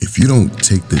If you don't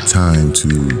take the time to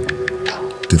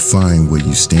define what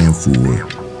you stand for,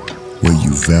 what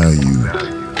you value,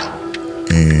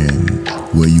 and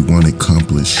what you want to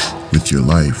accomplish with your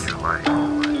life,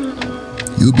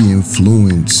 you'll be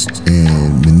influenced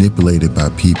and manipulated by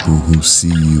people who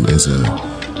see you as a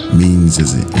means,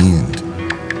 as an end.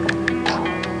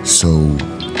 So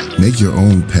make your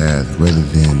own path rather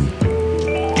than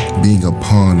being a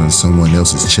pawn on someone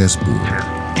else's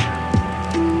chessboard.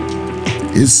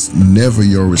 It's never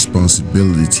your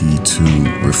responsibility to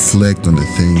reflect on the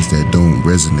things that don't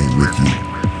resonate with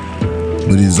you,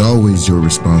 but it's always your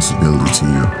responsibility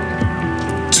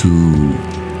to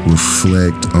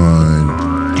reflect on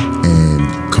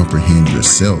and comprehend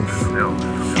yourself.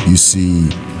 You see,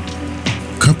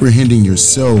 comprehending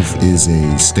yourself is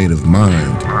a state of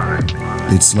mind.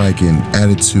 It's like an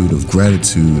attitude of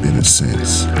gratitude in a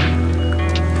sense.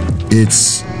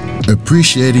 It's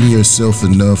appreciating yourself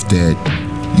enough that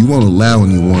you won't allow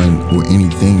anyone or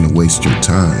anything to waste your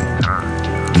time,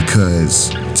 because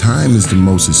time is the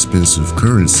most expensive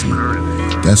currency.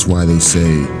 That's why they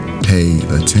say pay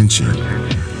attention.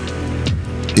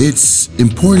 It's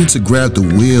important to grab the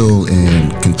wheel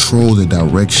and control the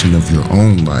direction of your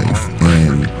own life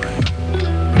and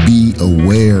be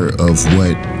aware of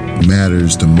what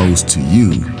matters the most to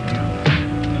you.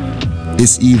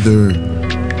 It's either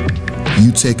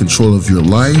you take control of your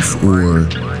life or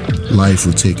life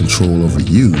will take control over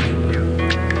you.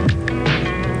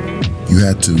 You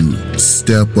have to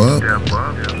step up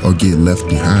or get left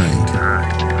behind.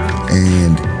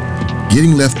 And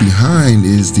getting left behind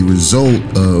is the result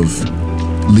of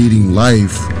leading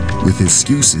life with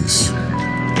excuses.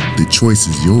 The choice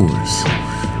is yours.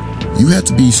 You have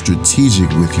to be strategic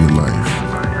with your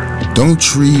life. Don't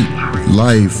treat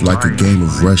life like a game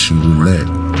of Russian roulette.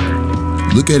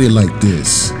 Look at it like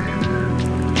this.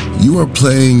 You are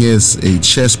playing as a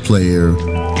chess player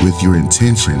with your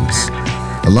intentions.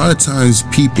 A lot of times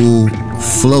people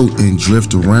float and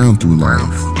drift around through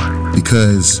life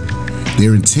because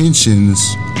their intentions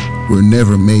were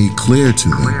never made clear to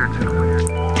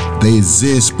them. They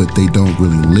exist, but they don't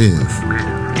really live.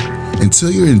 Until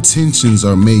your intentions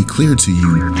are made clear to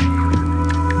you,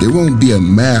 there won't be a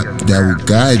map that will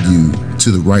guide you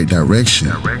to the right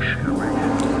direction.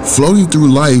 Floating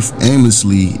through life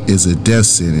aimlessly is a death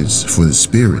sentence for the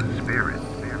spirit.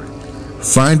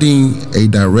 Finding a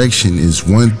direction is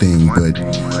one thing, but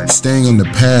staying on the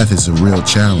path is a real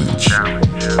challenge.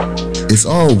 It's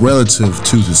all relative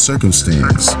to the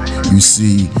circumstance. You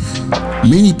see,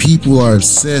 many people are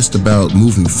obsessed about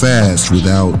moving fast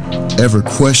without ever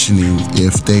questioning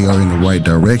if they are in the right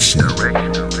direction.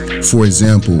 For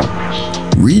example,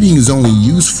 reading is only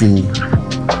useful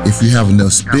if you have enough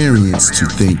experience to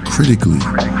think critically,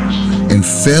 and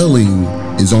failing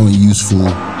is only useful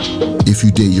if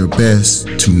you did your best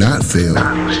to not fail,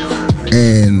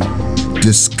 and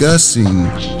discussing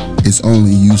is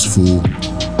only useful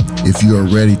if you are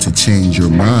ready to change your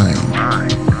mind,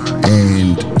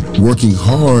 and working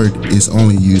hard is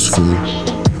only useful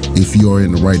if you are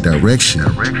in the right direction.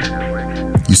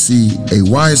 You see, a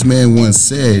wise man once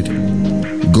said,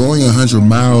 going 100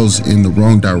 miles in the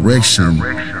wrong direction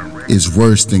is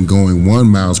worse than going 1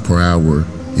 mile per hour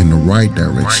in the right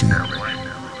direction.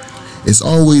 It's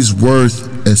always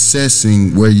worth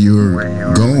assessing where you're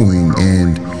going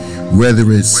and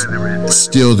whether it's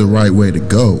still the right way to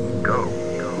go.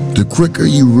 The quicker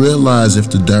you realize if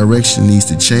the direction needs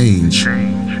to change,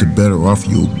 the better off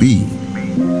you'll be.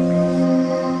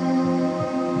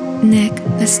 Nick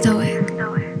the Stoic.